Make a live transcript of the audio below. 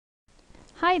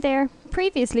Hi there.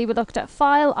 Previously we looked at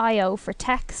file I/O for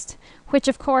text, which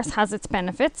of course has its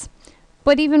benefits,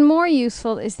 but even more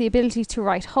useful is the ability to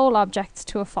write whole objects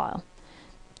to a file.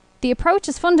 The approach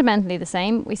is fundamentally the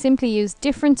same, we simply use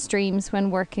different streams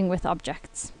when working with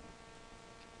objects.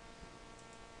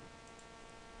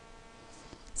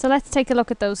 So let's take a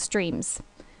look at those streams.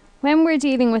 When we're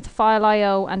dealing with file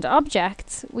I/O and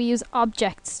objects, we use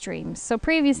object streams. So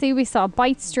previously we saw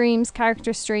byte streams,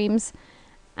 character streams,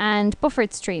 and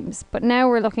buffered streams, but now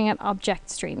we're looking at object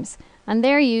streams, and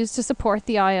they're used to support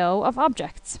the I/O of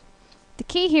objects. The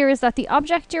key here is that the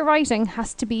object you're writing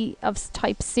has to be of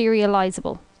type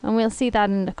serializable, and we'll see that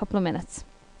in a couple of minutes.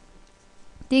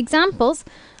 The examples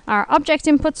are object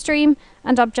input stream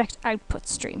and object output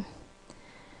stream.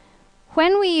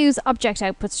 When we use object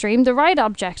output stream, the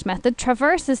writeObject method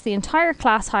traverses the entire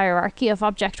class hierarchy of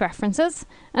object references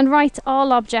and writes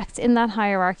all objects in that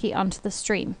hierarchy onto the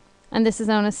stream, and this is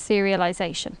known as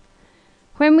serialization.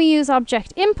 When we use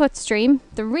object input stream,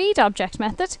 the readObject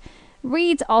method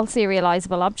reads all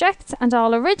serializable objects and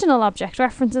all original object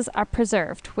references are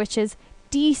preserved, which is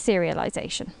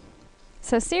deserialization.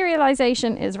 So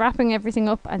serialization is wrapping everything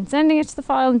up and sending it to the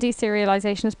file, and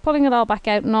deserialization is pulling it all back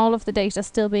out and all of the data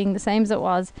still being the same as it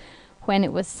was when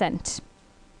it was sent.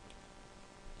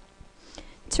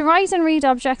 To write and read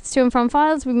objects to and from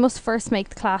files, we must first make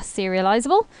the class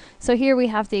serializable. So here we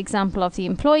have the example of the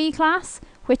employee class,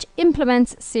 which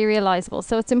implements serializable.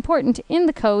 So it's important in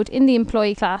the code, in the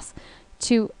employee class,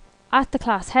 to, at the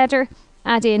class header,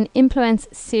 add in implements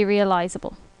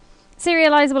serializable.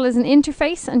 Serializable is an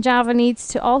interface, and Java needs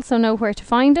to also know where to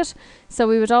find it. So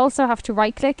we would also have to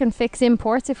right-click and fix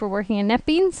imports if we're working in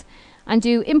NetBeans, and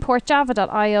do import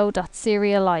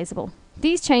java.io.serializable.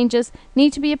 These changes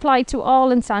need to be applied to all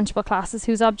instantiable classes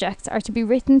whose objects are to be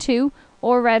written to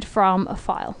or read from a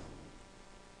file.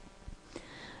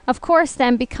 Of course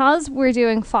then, because we're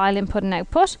doing file input and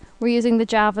output, we're using the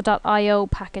java.io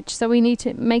package, so we need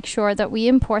to make sure that we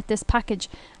import this package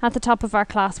at the top of our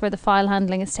class where the file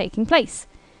handling is taking place.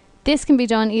 This can be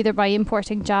done either by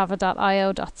importing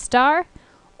java.io.star,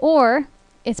 or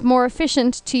it's more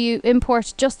efficient to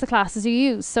import just the classes you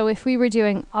use. So if we were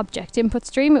doing object input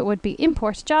stream, it would be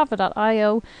import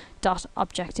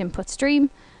java.io.object input stream,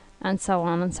 and so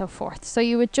on and so forth. So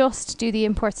you would just do the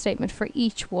import statement for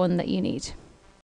each one that you need.